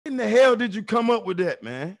in the hell did you come up with that,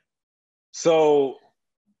 man? So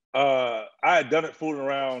I had done it fooling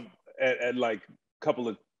around at like a couple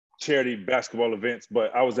of charity basketball events,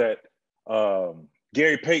 but I was at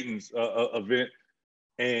Gary Payton's event,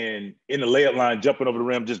 and in the layup line, jumping over the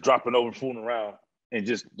rim, just dropping over, fooling around, and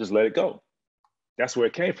just let it go. That's where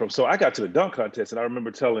it came from. So I got to the dunk contest, and I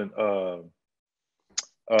remember telling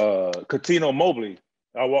Coutinho Mobley,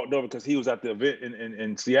 I walked over because he was at the event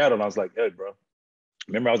in Seattle, and I was like, hey, bro,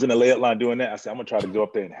 remember I was in the layup line doing that? I said, I'm going to try to go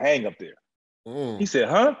up there and hang up there. He said,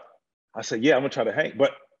 huh? I said, yeah, I'm going to try to hang.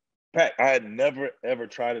 But, Pat, I had never, ever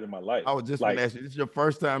tried it in my life. I was just going to ask you, this is your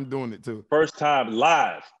first time doing it, too? First time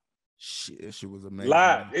live. Shit, she was amazing.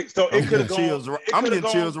 Live. I'm getting chills. I'm getting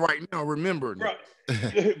chills right now, remembering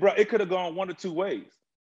it. Bro, it could have gone one or two ways.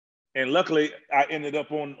 And luckily, I ended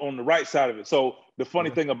up on the right side of it. So the funny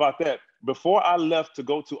thing about that, before I left to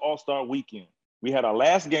go to All-Star Weekend, we had our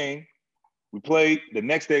last game. We played. The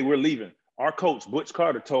next day, we're leaving. Our coach, Butch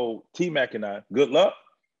Carter, told T-Mac and I, good luck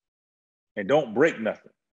and don't break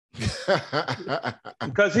nothing.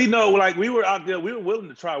 Because he know, like, we were out there, we were willing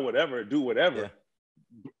to try whatever, do whatever.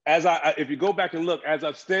 Yeah. If you go back and look, as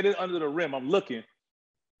I've standing under the rim, I'm looking,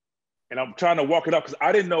 and I'm trying to walk it up because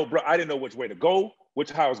I didn't know, bro, I didn't know which way to go,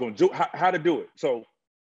 how I was going to do, how to do it. So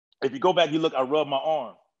if you go back, you look, I rubbed my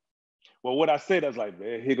arm. Well, what I said, I was like,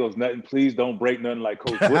 man, here goes nothing. Please don't break nothing like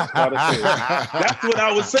Coach Butch Carter said. That's what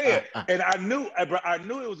I was saying. And I knew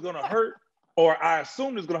it was going to hurt, or I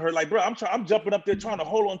assumed it was going to hurt. Like, bro, I'm jumping up there trying to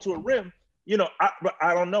hold on to a rim. You know,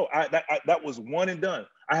 I don't know. That was one and done.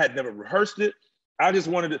 I had never rehearsed it. I just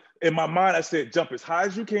wanted to, in my mind, I said, jump as high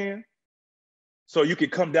as you can so you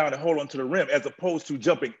can come down and hold on to the rim, as opposed to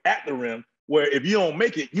jumping at the rim, where if you don't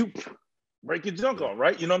make it, you break your junk off,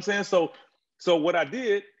 right? You know what I'm saying? So what I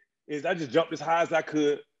did is I just jumped as high as I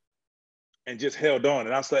could and just held on.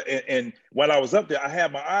 And I said, and while I was up there, I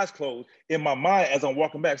had my eyes closed. In my mind, as I'm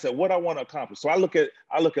walking back, I said, what I want to accomplish. So I look at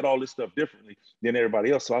all this stuff differently than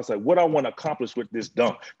everybody else. So I was like, what I want to accomplish with this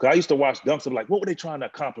dunk? Because I used to watch dunks and like, what were they trying to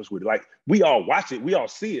accomplish with it? Like, we all watch it, we all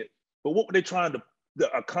see it, but what were they trying to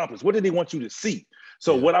accomplish? What did they want you to see?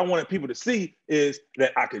 So what I wanted people to see is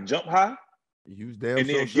that I could jump high, and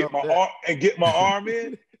then get my arm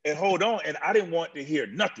in and hold on. And I didn't want to hear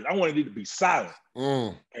nothing. I wanted it to be silent.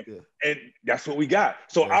 And that's what we got.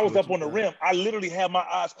 So I was up on the rim. I literally had my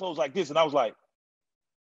eyes closed like this, and I was like,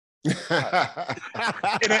 and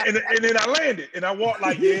then I landed, and I walked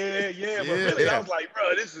like, but really, I was like,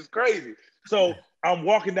 bro, this is crazy. So I'm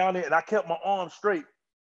walking down there, and I kept my arm straight.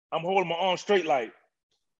 I'm holding my arm straight like,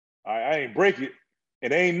 I ain't break it.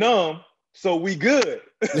 It ain't numb. So we good.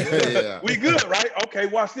 We good, right? Okay,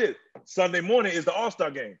 watch this. Sunday morning is the All-Star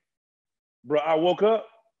game. Bro, I woke up,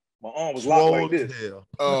 my arm was locked like this.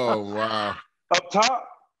 Oh, wow. Up top,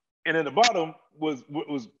 and in the bottom was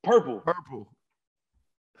purple.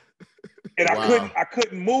 And I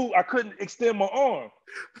couldn't move. I couldn't extend my arm.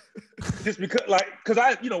 Just because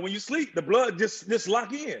when you sleep, the blood just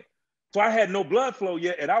lock in. So I had no blood flow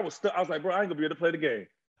yet, and I was stuck. I was like, bro, I ain't gonna be able to play the game.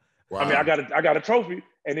 Wow. I mean, I got a trophy,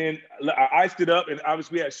 and then I iced it up, and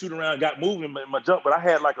obviously we had to shoot around, got moving in my jump, but I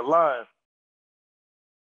had like a line.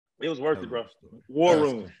 It was worth it, bro. War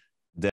room.